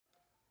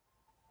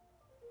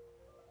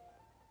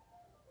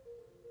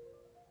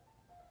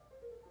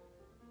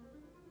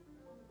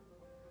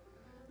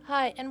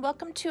Hi, and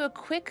welcome to a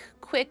quick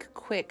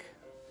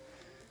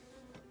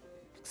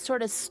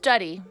sort of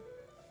study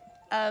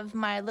of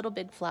my little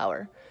big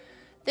flower.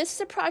 This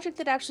is a project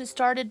that actually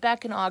started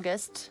back in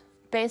August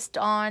based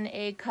on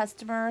a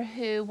customer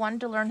who wanted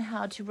to learn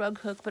how to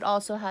rug hook but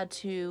also had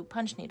to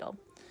punch needle.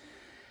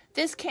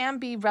 This can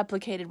be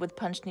replicated with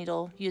punch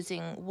needle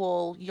using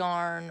wool,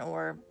 yarn,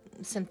 or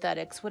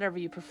synthetics, whatever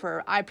you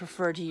prefer. I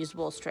prefer to use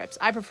wool strips.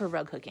 I prefer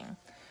rug hooking.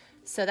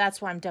 So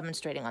that's why I'm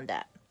demonstrating on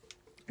that.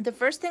 The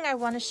first thing I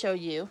want to show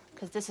you,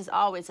 because this is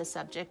always a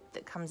subject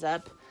that comes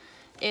up,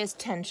 is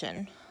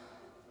tension.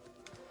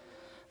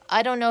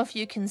 I don't know if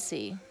you can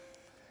see.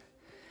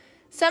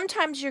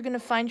 Sometimes you're going to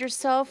find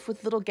yourself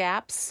with little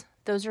gaps.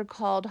 Those are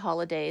called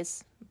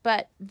holidays.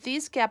 But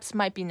these gaps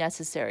might be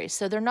necessary,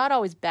 so they're not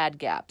always bad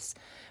gaps.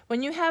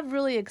 When you have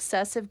really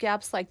excessive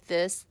gaps like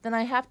this, then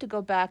I have to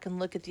go back and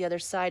look at the other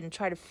side and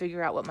try to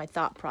figure out what my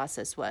thought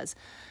process was.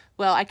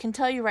 Well, I can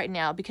tell you right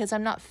now, because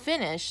I'm not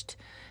finished,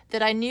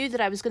 that I knew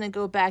that I was going to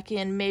go back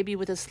in maybe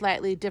with a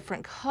slightly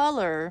different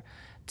color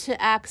to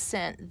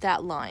accent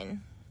that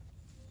line.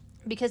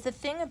 Because the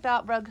thing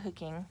about rug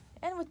hooking,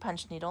 and with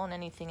punch needle and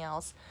anything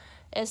else,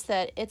 is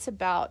that it's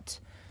about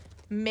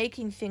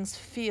making things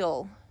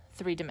feel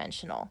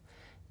three-dimensional.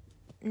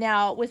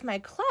 Now, with my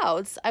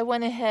clouds, I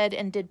went ahead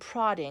and did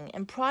prodding,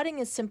 and prodding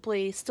is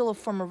simply still a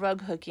form of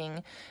rug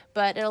hooking,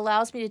 but it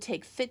allows me to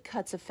take thick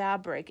cuts of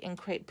fabric and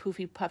create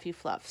poofy, puffy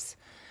fluffs.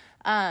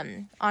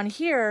 On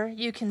here,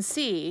 you can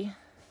see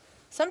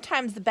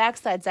sometimes the back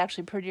side's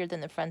actually prettier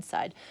than the front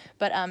side,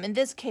 but in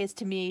this case,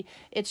 to me,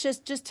 it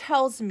just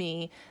tells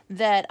me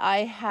that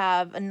I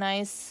have a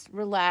nice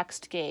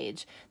relaxed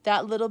gauge.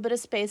 That little bit of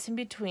space in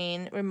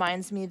between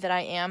reminds me that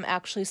I am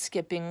actually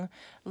skipping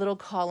little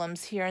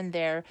columns here and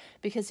there,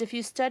 because if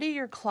you study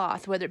your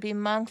cloth, whether it be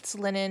monk's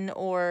linen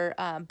or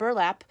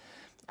burlap,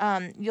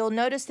 you'll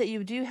notice that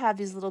you do have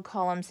these little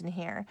columns in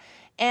here,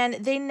 and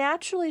they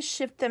naturally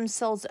shift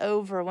themselves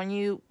over when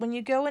you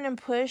go in and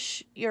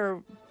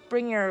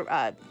bring your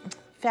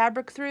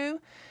fabric through.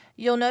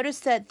 You'll notice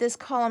that this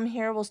column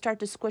here will start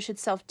to squish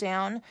itself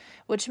down,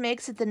 which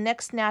makes it the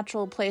next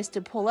natural place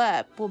to pull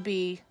up will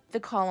be the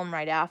column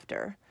right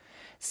after.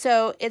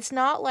 So it's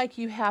not like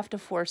you have to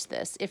force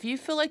this. If you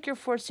feel like you're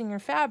forcing your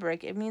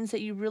fabric, it means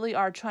that you really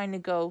are trying to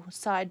go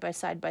side by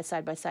side by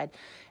side by side,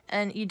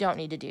 and you don't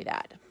need to do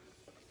that.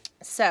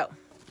 So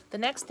the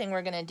next thing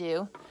we're going to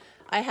do,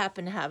 I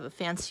happen to have a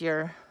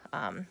fancier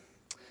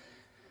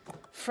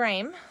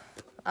frame.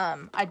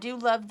 I do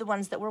love the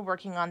ones that we're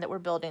working on, that we're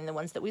building, the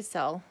ones that we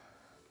sell.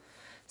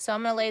 So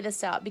I'm going to lay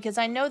this out because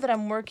I know that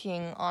I'm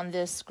working on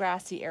this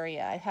grassy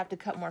area. I have to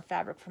cut more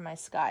fabric for my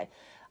sky.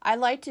 I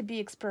like to be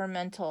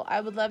experimental. I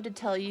would love to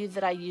tell you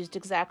that I used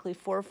exactly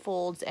 4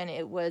 folds and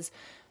it was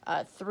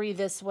 3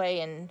 this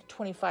way and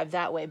 25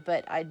 that way,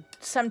 but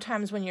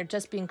sometimes when you're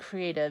just being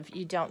creative,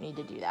 you don't need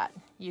to do that.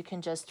 You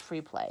can just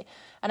free play.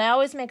 And I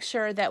always make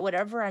sure that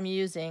whatever I'm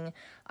using,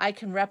 I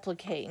can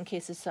replicate in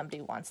case if somebody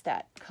wants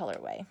that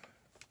colorway.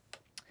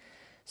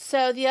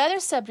 So the other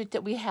subject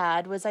that we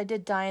had was I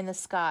did dye in the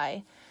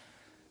sky.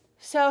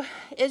 So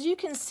as you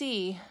can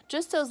see,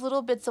 just those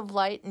little bits of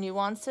light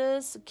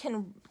nuances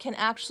can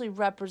actually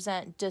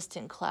represent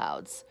distant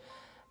clouds.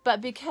 But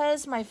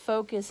because my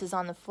focus is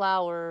on the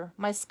flower,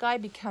 my sky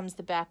becomes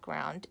the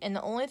background, and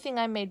the only thing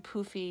I made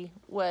poofy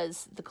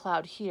was the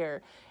cloud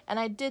here, and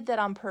I did that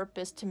on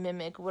purpose to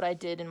mimic what I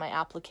did in my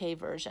applique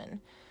version.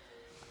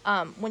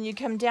 When you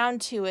come down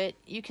to it,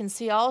 you can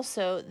see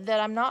also that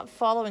I'm not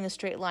following a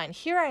straight line.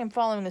 Here I am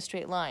following a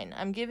straight line.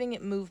 I'm giving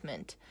it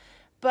movement.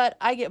 But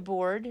I get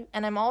bored,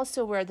 and I'm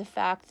also aware of the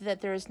fact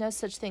that there is no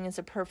such thing as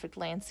a perfect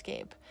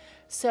landscape.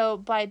 So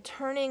by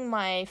turning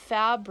my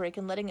fabric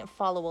and letting it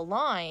follow a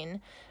line,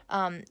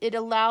 it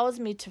allows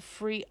me to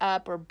free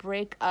up or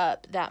break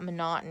up that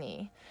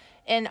monotony.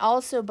 And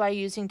also by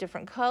using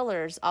different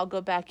colors, I'll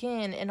go back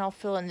in and I'll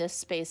fill in this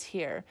space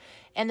here.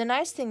 And the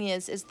nice thing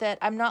is that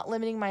I'm not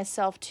limiting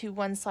myself to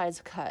one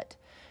size cut.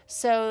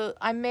 So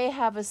I may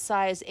have a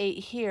size 8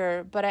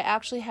 here, but I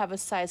actually have a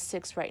size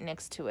 6 right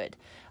next to it.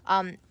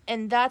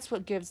 And that's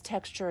what gives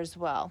texture as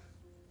well.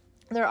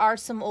 There are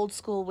some old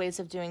school ways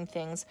of doing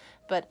things,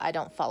 but I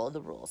don't follow the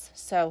rules.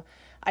 So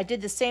I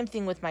did the same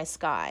thing with my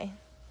sky.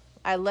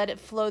 I let it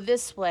flow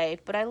this way,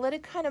 but I let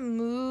it kind of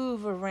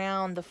move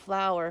around the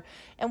flower.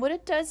 And what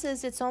it does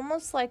is it's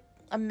almost like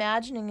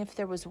imagining if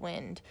there was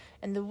wind,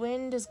 and the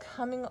wind is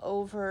coming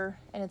over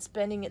and it's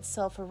bending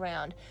itself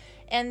around.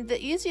 And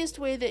the easiest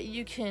way that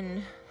you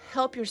can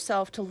help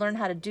yourself to learn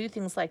how to do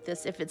things like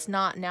this, if it's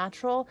not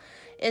natural,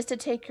 is to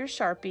take your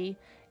Sharpie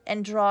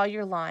and draw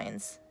your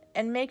lines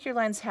and make your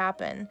lines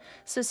happen.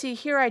 So see,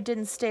 here I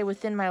didn't stay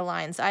within my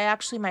lines.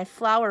 My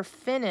flower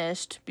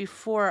finished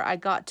before I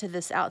got to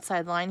this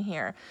outside line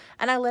here,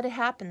 and I let it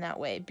happen that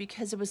way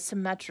because it was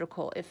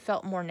symmetrical. It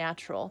felt more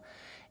natural.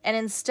 And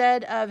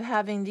instead of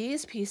having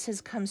these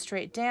pieces come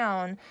straight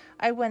down,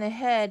 I went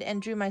ahead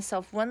and drew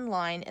myself one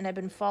line, and I've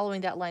been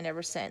following that line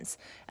ever since.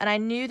 And I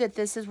knew that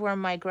this is where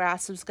my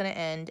grass was going to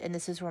end, and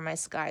this is where my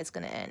sky is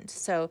going to end.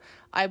 So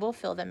I will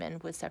fill them in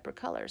with separate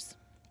colors.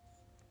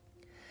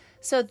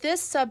 So this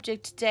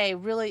subject today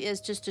really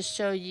is just to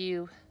show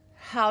you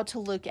how to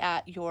look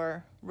at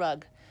your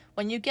rug.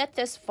 When you get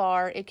this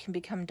far, it can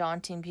become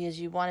daunting because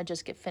you want to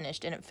just get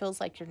finished and it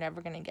feels like you're never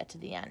going to get to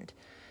the end.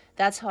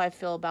 That's how I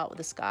feel about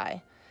the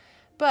sky.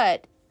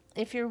 But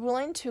if you're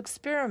willing to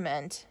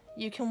experiment,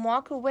 you can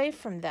walk away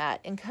from that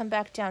and come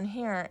back down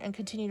here and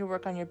continue to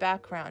work on your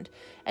background.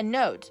 And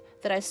note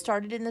that I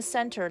started in the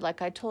center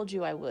like I told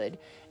you I would,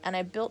 and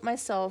I built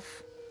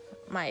myself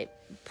my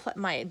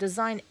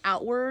design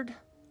outward.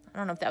 I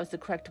don't know if that was the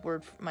correct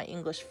word for my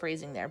English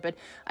phrasing there, but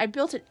I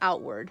built it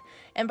outward.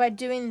 And by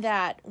doing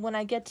that, when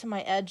I get to my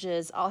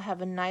edges, I'll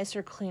have a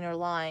nicer, cleaner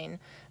line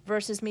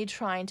versus me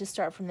trying to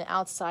start from the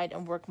outside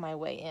and work my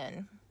way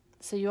in.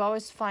 So you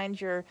always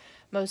find your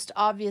most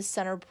obvious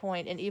center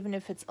point, and even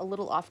if it's a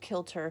little off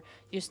kilter,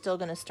 you're still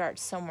going to start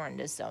somewhere in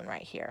this zone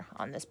right here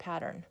on this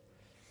pattern.